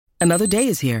Another day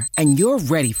is here, and you're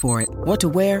ready for it. What to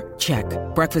wear? Check.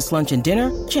 Breakfast, lunch, and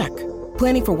dinner? Check.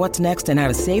 Planning for what's next and how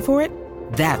to save for it?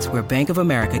 That's where Bank of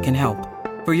America can help.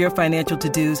 For your financial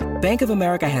to-dos, Bank of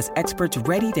America has experts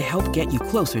ready to help get you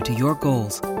closer to your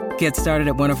goals. Get started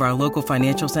at one of our local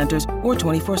financial centers or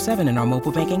 24/7 in our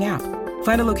mobile banking app.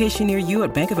 Find a location near you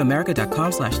at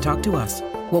bankofamerica.com/talktous.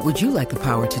 What would you like the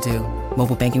power to do?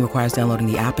 Mobile banking requires downloading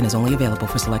the app and is only available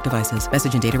for select devices.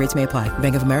 Message and data rates may apply.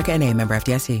 Bank of America N.A., member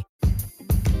FDIC.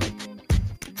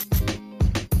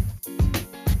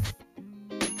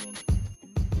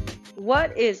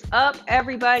 What is up,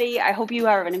 everybody? I hope you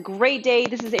are having a great day.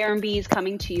 This is Erin Bees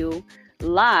coming to you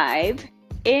live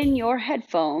in your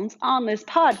headphones on this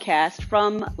podcast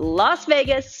from Las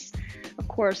Vegas. Of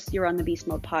course, you're on the Beast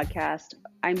Mode podcast.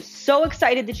 I'm so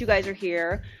excited that you guys are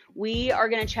here. We are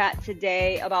going to chat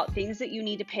today about things that you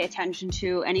need to pay attention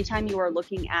to anytime you are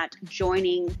looking at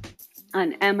joining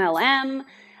an MLM,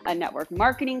 a network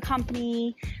marketing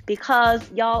company, because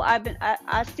y'all,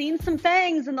 I've seen some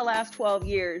things in the last 12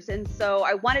 years. And so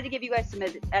I wanted to give you guys some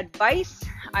advice.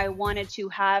 I wanted to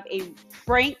have a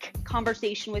frank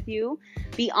conversation with you,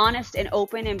 be honest and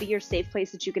open, and be your safe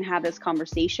place that you can have this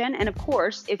conversation. And of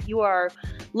course, if you are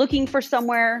looking for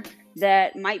somewhere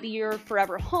that might be your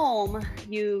forever home,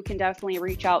 you can definitely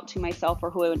reach out to myself or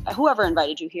whoever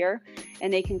invited you here,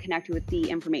 and they can connect you with the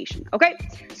information. Okay,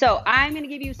 so I'm going to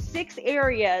give you 6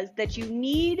 areas that you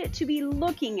need to be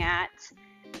looking at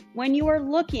when you are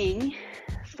looking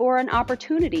for an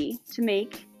opportunity to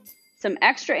make some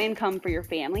extra income for your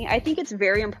family. I think it's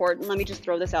very important. Let me just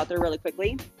throw this out there really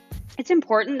quickly. It's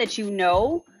important that you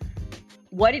know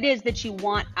what it is that you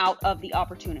want out of the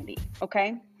opportunity,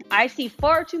 okay? I see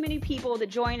far too many people that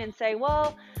join and say,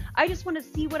 well, I just want to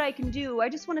see what I can do. I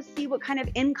just want to see what kind of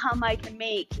income I can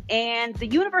make. And the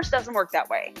universe doesn't work that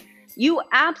way. You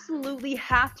absolutely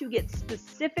have to get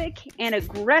specific and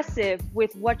aggressive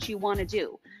with what you want to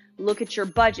do. Look at your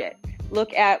budget.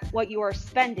 Look at what you are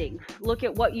spending. Look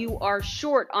at what you are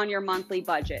short on your monthly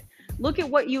budget. Look at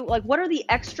what are the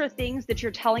extra things that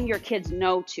you're telling your kids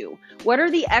no to? What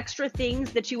are the extra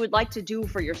things that you would like to do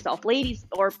for yourself? Ladies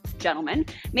or gentlemen,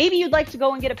 maybe you'd like to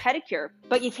go and get a pedicure,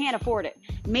 but you can't afford it.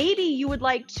 Maybe you would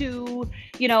like to,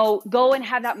 go and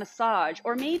have that massage,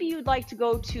 or maybe you'd like to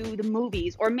go to the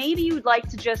movies, or maybe you'd like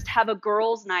to just have a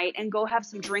girls' night and go have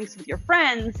some drinks with your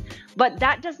friends, but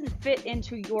that doesn't fit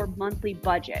into your monthly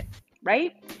budget,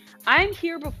 right? I'm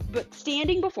here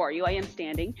standing before you. I am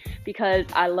standing because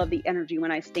I love the energy when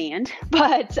I stand.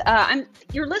 But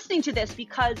you're listening to this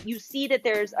because you see that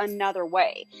there's another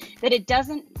way. That it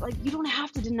doesn't, you don't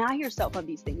have to deny yourself of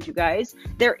these things, you guys.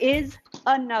 There is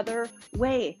another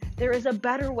way. There is a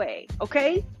better way,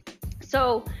 okay?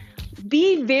 So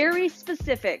be very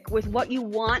specific with what you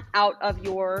want out of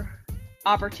your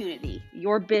opportunity,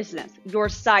 your business, your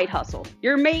side hustle,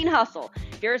 your main hustle.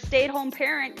 If you're a stay-at-home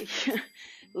parent,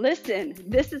 listen,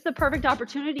 this is the perfect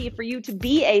opportunity for you to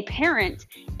be a parent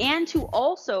and to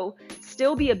also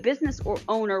still be a business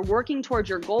owner working towards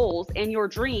your goals and your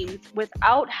dreams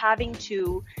without having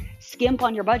to skimp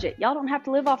on your budget. Y'all don't have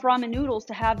to live off ramen noodles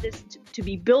to have this, to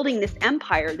be building this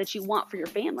empire that you want for your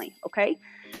family, okay?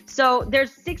 So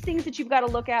there's 6 things that you've got to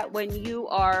look at when you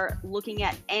are looking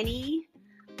at any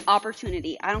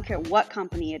opportunity. I don't care what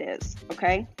company it is,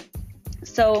 okay?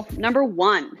 So number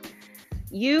 1,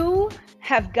 you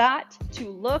have got to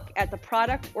look at the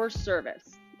product or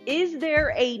service. Is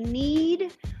there a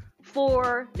need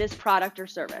for this product or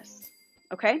service?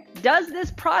 Okay. Does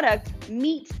this product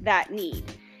meet that need?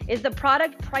 Is the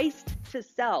product priced to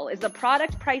sell? Is the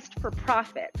product priced for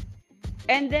profit?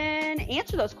 And then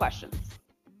answer those questions.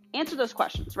 Answer those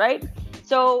questions, right?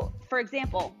 So, for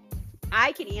example,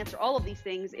 I can answer all of these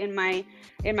things in my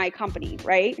company,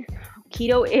 right?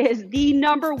 Keto is the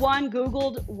number 1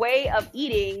 Googled way of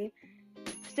eating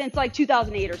since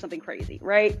 2008 or something crazy,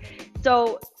 right?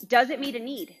 So does it meet a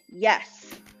need?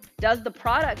 Yes. Does the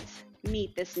product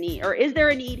meet this need? Or is there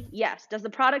a need? Yes. Does the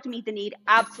product meet the need?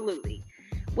 Absolutely.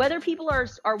 Whether people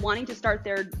are wanting to start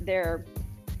their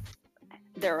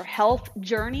health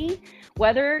journey,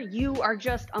 whether you are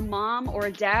just a mom or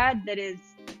a dad that is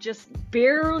just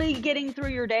barely getting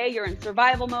through your day, you're in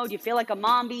survival mode, you feel like a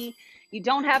zombie, you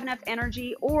don't have enough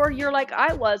energy, or you're like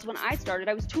I was when I started.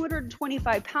 I was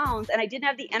 225 pounds and I didn't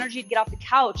have the energy to get off the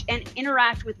couch and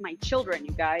interact with my children,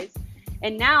 you guys.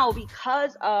 And now,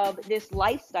 because of this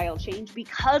lifestyle change,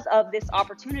 because of this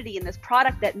opportunity and this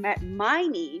product that met my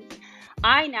needs,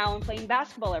 I now am playing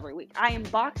basketball every week. I am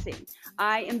boxing.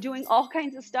 I am doing all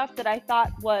kinds of stuff that I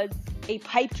thought was a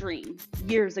pipe dream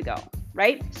years ago,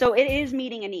 right? So it is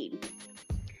meeting a need.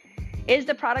 Is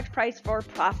the product priced for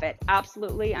profit?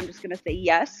 Absolutely. I'm just going to say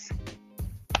yes.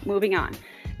 Moving on.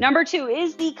 Number 2,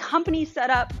 is the company set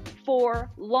up for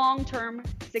long-term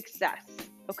success?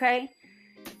 Okay.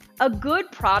 A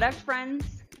good product,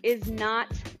 friends, is not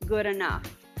good enough.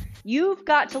 You've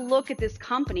got to look at this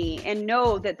company and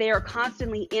know that they are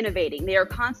constantly innovating. They are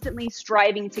constantly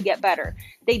striving to get better.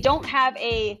 They don't have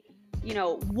a,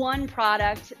 one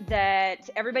product that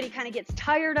everybody kind of gets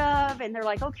tired of and they're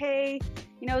like, okay,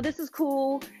 this is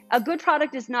cool. A good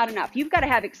product is not enough. You've got to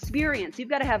have experience. You've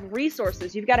got to have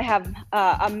resources. You've got to have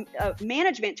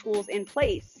management tools in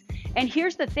place. And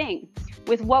here's the thing.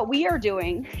 With what we are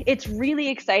doing, it's really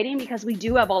exciting because we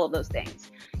do have all of those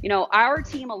things. Our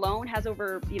team alone has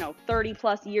over, 30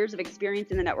 plus years of experience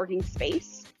in the networking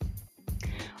space.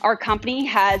 Our company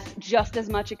has just as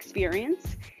much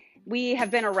experience. We have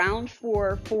been around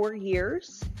for 4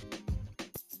 years.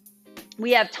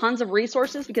 We have tons of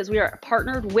resources because we are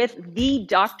partnered with the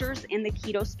doctors in the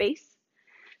keto space.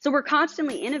 So we're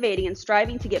constantly innovating and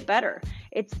striving to get better.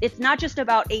 It's not just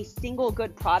about a single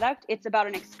good product. It's about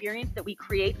an experience that we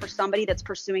create for somebody that's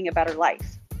pursuing a better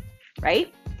life,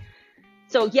 right?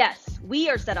 So yes, we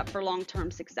are set up for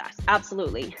long-term success.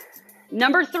 Absolutely.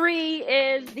 Number 3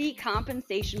 is the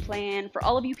compensation plan. For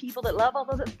all of you people that love all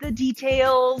the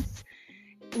details,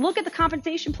 look at the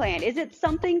compensation plan. Is it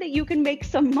something that you can make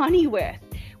some money with?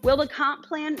 Will the comp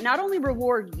plan not only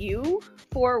reward you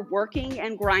for working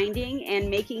and grinding and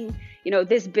making,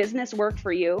 this business work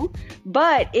for you,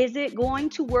 but is it going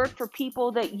to work for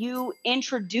people that you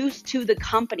introduce to the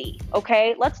company?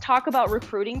 Okay, let's talk about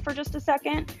recruiting for just a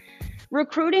second.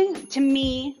 Recruiting, to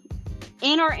me,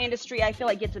 in our industry, I feel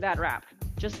like gets a bad rap.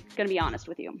 Just gonna be honest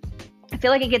with you. I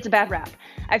feel like it gets a bad rap.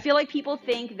 I feel like people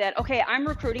think that, okay, I'm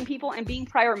recruiting people, and being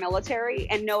prior military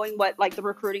and knowing what the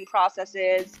recruiting process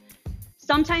is,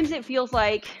 sometimes it feels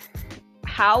like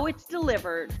how it's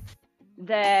delivered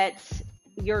that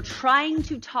you're trying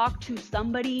to talk to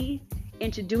somebody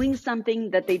into doing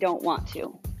something that they don't want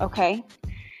to, okay?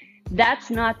 That's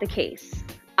not the case.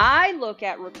 I look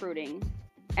at recruiting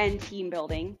and team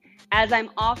building as I'm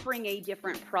offering a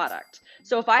different product.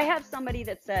 So if I have somebody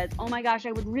that says, oh my gosh,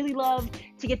 I would really love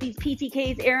to get these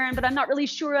PTKs, Aaron, but I'm not really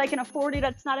sure I can afford it.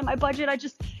 It's not in my budget.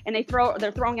 And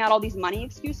they're throwing out all these money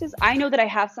excuses. I know that I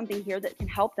have something here that can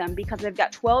help them because I've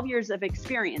got 12 years of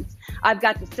experience. I've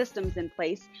got the systems in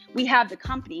place. We have the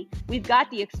company. We've got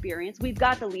the experience. We've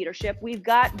got the leadership. We've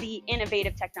got the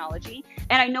innovative technology.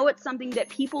 And I know it's something that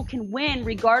people can win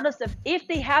regardless of if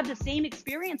they have the same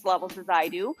experience levels as I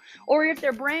do, or if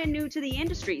they're brand new to the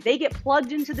industry. They get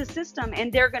plugged into the system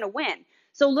and they're going to win.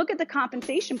 So look at the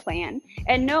compensation plan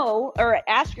and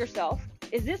ask yourself,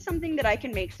 is this something that I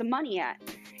can make some money at?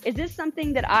 Is this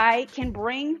something that I can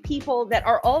bring people that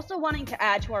are also wanting to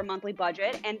add to our monthly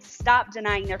budget and stop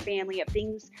denying their family of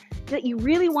things that you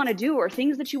really want to do or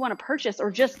things that you want to purchase,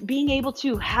 or just being able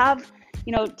to have,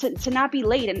 to not be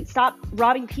late and stop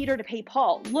robbing Peter to pay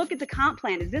Paul? Look at the comp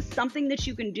plan. Is this something that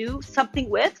you can do something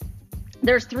with?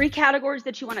 There's 3 categories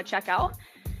that you want to check out.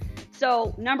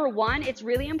 So number 1, it's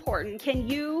really important.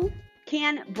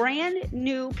 Can brand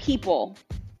new people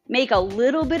make a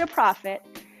little bit of profit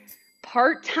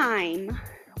part-time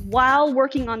while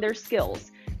working on their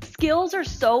skills? Skills are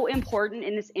so important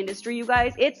in this industry, you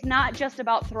guys. It's not just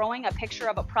about throwing a picture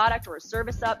of a product or a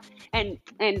service up and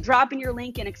dropping your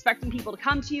link and expecting people to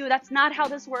come to you. That's not how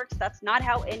this works. That's not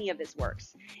how any of this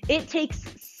works. It takes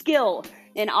skill.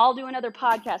 And I'll do another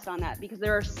podcast on that because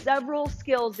there are several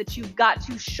skills that you've got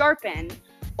to sharpen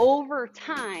over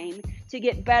time to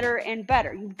get better and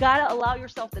better. You've got to allow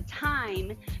yourself the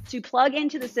time to plug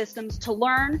into the systems, to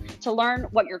learn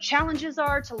what your challenges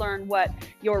are, to learn what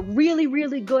you're really,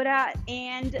 really good at,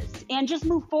 and just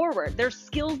move forward. There's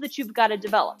skills that you've got to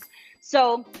develop.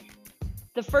 So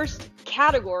the first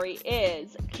category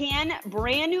is, can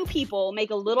brand new people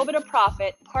make a little bit of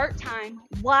profit part-time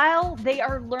while they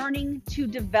are learning to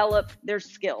develop their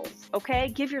skills? Okay?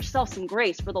 Give yourself some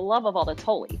grace, for the love of all that's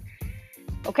holy.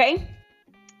 Okay?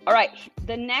 All right.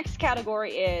 The next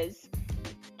category is,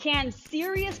 can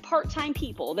serious part-time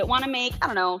people that want to make, I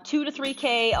don't know, 2 to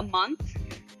 3K a month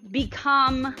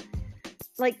become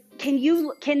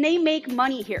can they make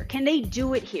money here? Can they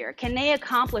do it here? Can they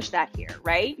accomplish that here?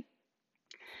 Right?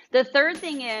 The third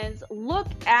thing is, look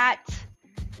at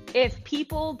if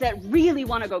people that really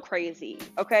want to go crazy.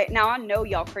 Okay. Now I know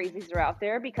y'all crazies are out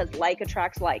there because like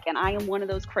attracts like, and I am one of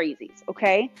those crazies.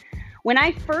 Okay. When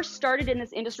I first started in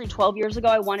this industry 12 years ago,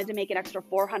 I wanted to make an extra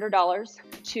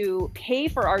 $400 to pay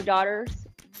for our daughter's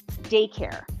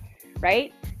daycare,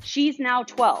 right? She's now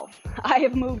 12. I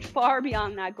have moved far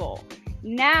beyond that goal.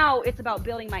 Now it's about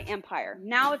building my empire.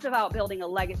 Now it's about building a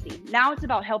legacy. Now it's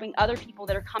about helping other people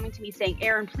that are coming to me saying,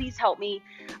 Erin, please help me.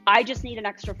 I just need an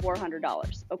extra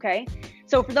 $400. Okay.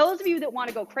 So for those of you that want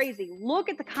to go crazy, look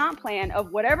at the comp plan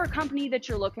of whatever company that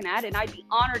you're looking at. And I'd be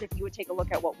honored if you would take a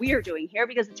look at what we are doing here,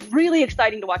 because it's really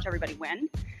exciting to watch everybody win.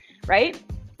 Right.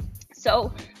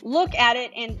 So look at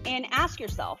it and ask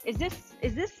yourself, is this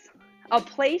a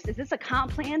place? Is this a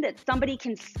comp plan that somebody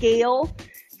can scale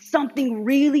something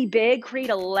really big, create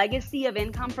a legacy of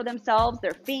income for themselves,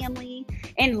 their family,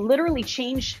 and literally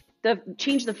change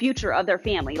the future of their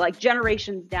family, like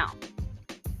generations down?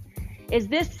 Is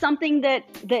this something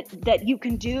that you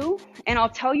can do? And I'll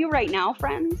tell you right now,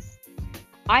 friends,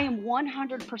 I am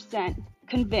 100%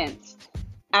 convinced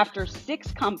after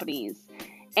 6 companies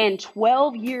and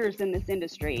 12 years in this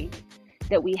industry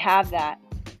that we have that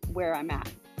where I'm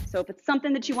at. So if it's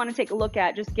something that you want to take a look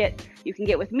at, you can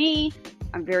get with me.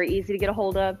 I'm very easy to get a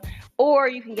hold of, or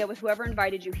you can get with whoever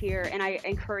invited you here. And I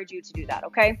encourage you to do that.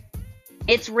 Okay.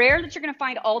 It's rare that you're going to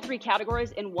find all 3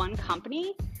 categories in one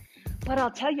company, but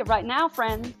I'll tell you right now,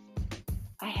 friends,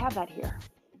 I have that here.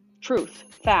 Truth,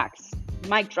 facts,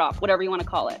 mic drop, whatever you want to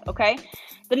call it. Okay.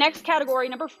 The next category,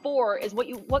 number 4, is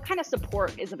what kind of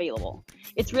support is available.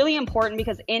 It's really important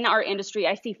because in our industry,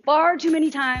 I see far too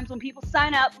many times when people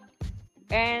sign up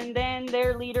and then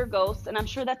their leader ghosts, and I'm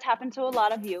sure that's happened to a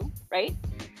lot of you, right?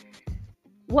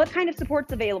 What kind of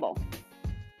support's available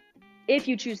if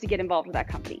you choose to get involved with that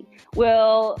company?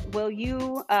 Are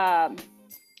you going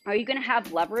to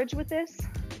have leverage with this?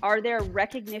 Are there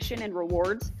recognition and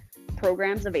rewards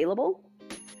programs available?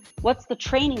 What's the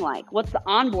training like? What's the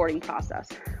onboarding process?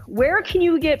 Where can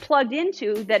you get plugged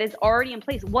into that is already in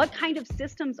place? What kind of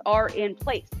systems are in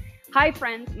place? Hi,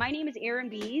 friends. My name is Erin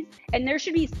Bees, and there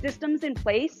should be systems in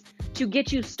place to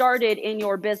get you started in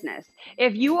your business.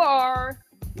 If you are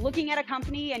looking at a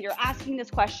company and you're asking this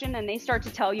question and they start to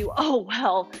tell you, oh,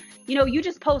 well, you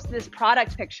just post this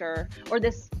product picture or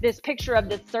this picture of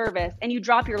this service and you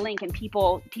drop your link and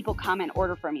people come and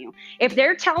order from you. If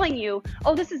they're telling you,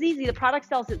 oh, this is easy, the product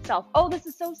sells itself. Oh, this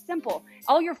is so simple,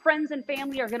 all your friends and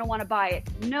family are going to want to buy it.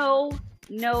 No.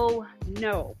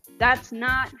 That's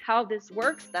not how this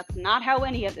works. That's not how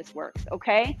any of this works.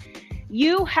 Okay.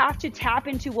 You have to tap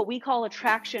into what we call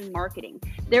attraction marketing.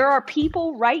 There are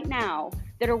people right now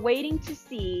that are waiting to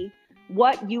see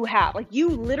what you have. Like, you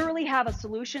literally have a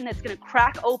solution that's going to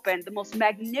crack open the most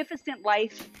magnificent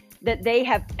life that they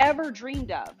have ever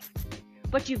dreamed of.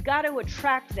 But you've got to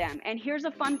attract them. And here's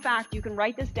a fun fact. You can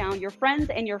write this down. Your friends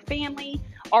and your family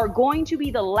are going to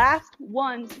be the last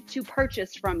ones to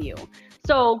purchase from you.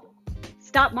 So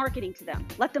stop marketing to them.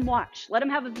 Let them watch. Let them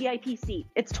have a VIP seat.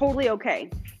 It's totally okay.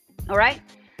 All right.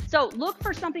 So look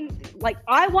for something like,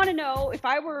 I want to know, if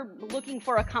I were looking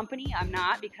for a company, I'm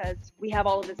not, because we have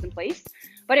all of this in place.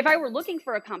 But if I were looking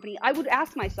for a company, I would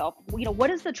ask myself, what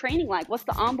is the training like? What's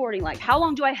the onboarding like? How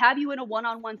long do I have you in a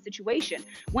one-on-one situation?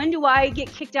 When do I get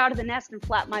kicked out of the nest and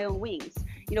flap my own wings?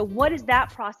 What is that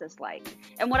process like?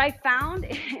 And what I found,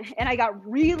 and I got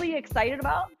really excited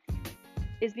about,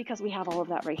 is because we have all of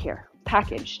that right here,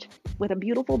 packaged with a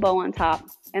beautiful bow on top.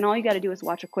 And all you got to do is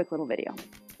watch a quick little video.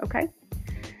 Okay.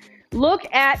 Look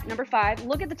at number 5,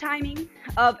 look at the timing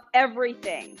of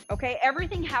everything. Okay.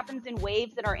 Everything happens in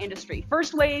waves in our industry.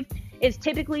 First wave is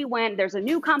typically when there's a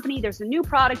new company, there's a new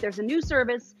product, there's a new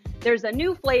service, there's a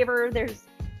new flavor, there's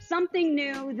something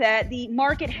new that the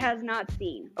market has not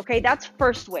seen. Okay. That's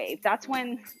first wave. That's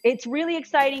when it's really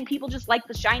exciting. People just like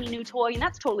the shiny new toy, and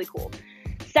that's totally cool.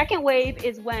 Second wave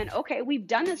is when, okay, we've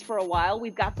done this for a while.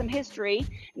 We've got some history.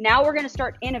 Now we're going to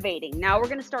start innovating. Now we're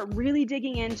going to start really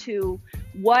digging into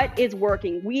what is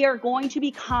working. We are going to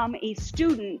become a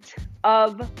student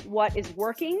of what is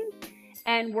working,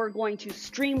 and we're going to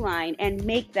streamline and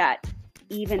make that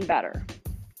even better.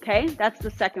 Okay, that's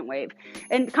the second wave.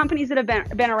 And companies that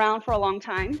have been around for a long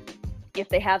time, if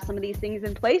they have some of these things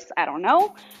in place, I don't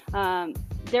know,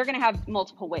 they're going to have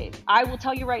multiple waves. I will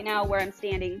tell you right now where I'm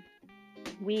standing.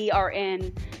 We are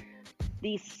in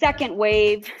the second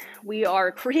wave. We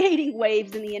are creating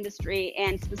waves in the industry,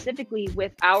 and specifically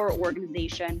with our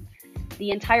organization,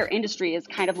 the entire industry is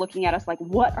kind of looking at us like,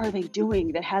 what are they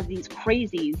doing that has these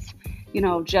crazies,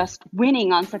 just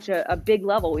winning on such a big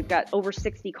level? We've got over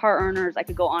 60 car earners. I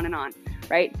could go on and on,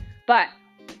 right? But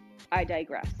I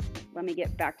digress. Let me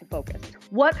get back to focus.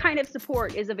 What kind of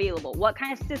support is available? What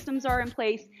kind of systems are in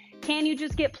place? Can you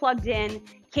just get plugged in?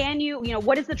 Can you,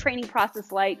 what is the training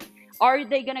process like? Are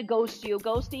they going to ghost you?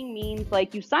 Ghosting means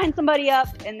like you sign somebody up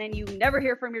and then you never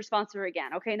hear from your sponsor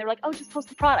again. Okay. And they're like, oh, just post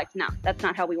the product. No, that's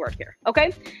not how we work here.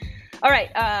 Okay. All right.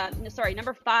 Sorry.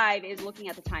 Number 5 is looking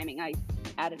at the timing. I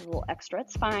added a little extra.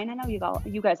 It's fine. I know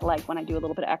you guys like when I do a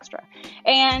little bit of extra.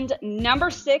 And number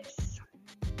 6,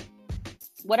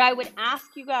 what I would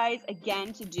ask you guys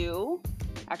again to do,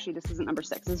 actually this isn't number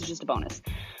 6, this is just a bonus.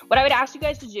 What I would ask you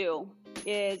guys to do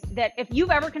is that if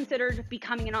you've ever considered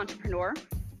becoming an entrepreneur,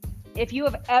 if you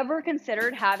have ever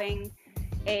considered having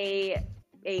a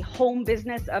home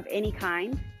business of any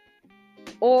kind,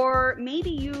 or maybe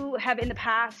you have in the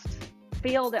past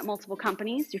failed at multiple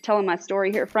companies. You're telling my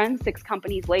story here, friends, 6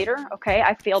 companies later. Okay,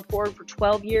 I failed forward for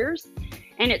 12 years,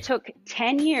 and it took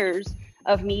 10 years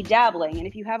of me dabbling. And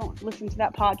if you haven't listened to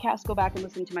that podcast, go back and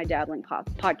listen to my dabbling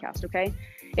podcast, okay?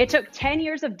 It took 10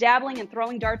 years of dabbling and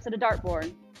throwing darts at a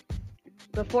dartboard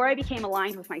before I became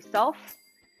aligned with myself,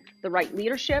 the right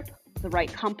leadership, the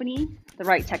right company, the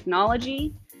right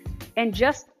technology, and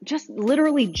just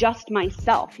literally just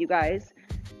myself, you guys,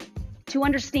 to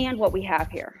understand what we have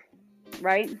here,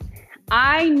 right?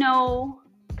 I know,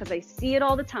 because I see it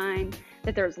all the time,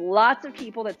 that there's lots of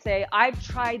people that say, I've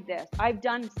tried this, I've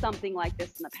done something like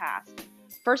this in the past.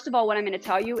 First of all, what I'm going to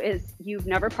tell you is you've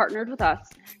never partnered with us.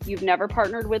 You've never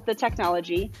partnered with the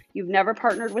technology. You've never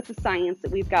partnered with the science that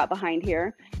we've got behind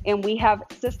here. And we have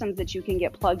systems that you can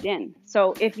get plugged in.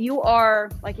 So if you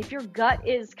are, like, if your gut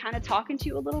is kind of talking to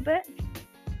you a little bit,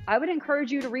 I would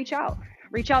encourage you to reach out.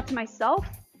 Reach out to myself,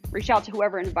 reach out to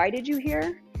whoever invited you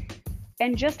here,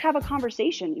 and just have a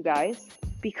conversation, you guys,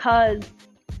 because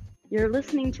you're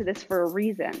listening to this for a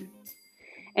reason.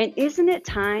 And isn't it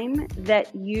time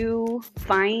that you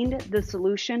find the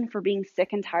solution for being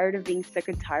sick and tired of being sick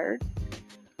and tired?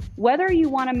 Whether you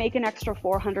want to make an extra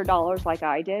 $400 like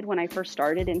I did when I first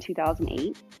started in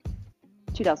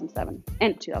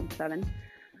 2007,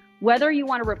 whether you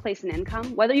want to replace an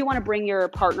income, whether you want to bring your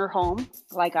partner home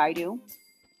like I do,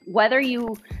 whether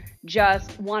you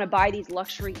just want to buy these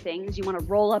luxury things, you want to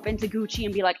roll up into Gucci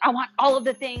and be like, I want all of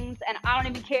the things and I don't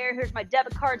even care, here's my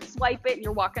debit card, swipe it, and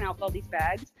you're walking out with all these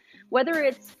bags. Whether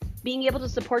it's being able to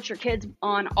support your kids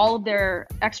on all of their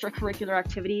extracurricular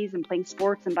activities and playing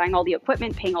sports and buying all the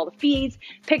equipment, paying all the fees,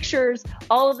 pictures,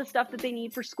 all of the stuff that they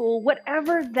need for school,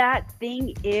 whatever that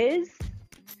thing is,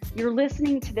 you're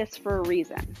listening to this for a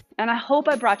reason. And I hope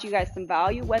I brought you guys some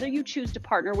value, whether you choose to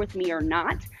partner with me or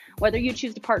not, whether you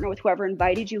choose to partner with whoever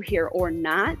invited you here or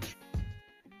not.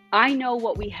 I know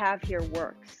what we have here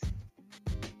works.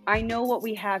 I know what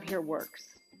we have here works.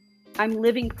 I'm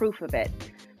living proof of it.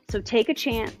 So take a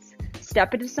chance,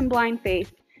 step into some blind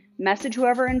faith, message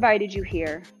whoever invited you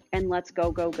here, and let's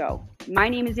go, go, go. My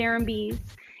name is Erin Bees.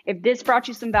 If this brought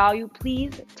you some value,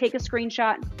 please take a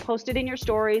screenshot, post it in your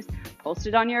stories, post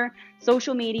it on your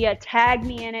social media, tag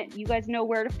me in it. You guys know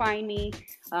where to find me,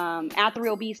 at The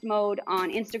Real Beast Mode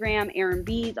on Instagram, Erin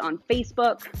Bees on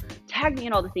Facebook. Tag me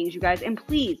in all the things, you guys. And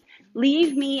please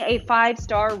leave me a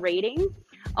 5-star rating.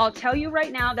 I'll tell you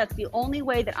right now, that's the only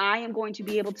way that I am going to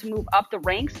be able to move up the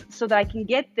ranks so that I can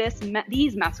get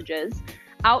these messages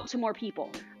out to more people.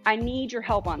 I need your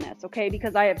help on this, okay?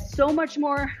 Because I have so much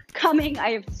more coming. I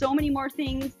have so many more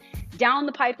things down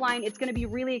the pipeline. It's going to be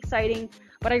really exciting,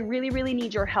 but I really, really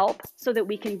need your help so that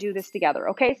we can do this together,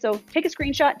 okay? So take a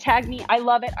screenshot, tag me. I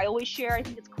love it. I always share. I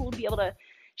think it's cool to be able to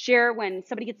share when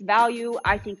somebody gets value.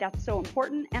 I think that's so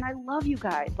important, and I love you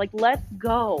guys. Like, let's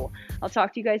go. I'll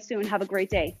talk to you guys soon. Have a great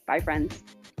day. Bye, friends.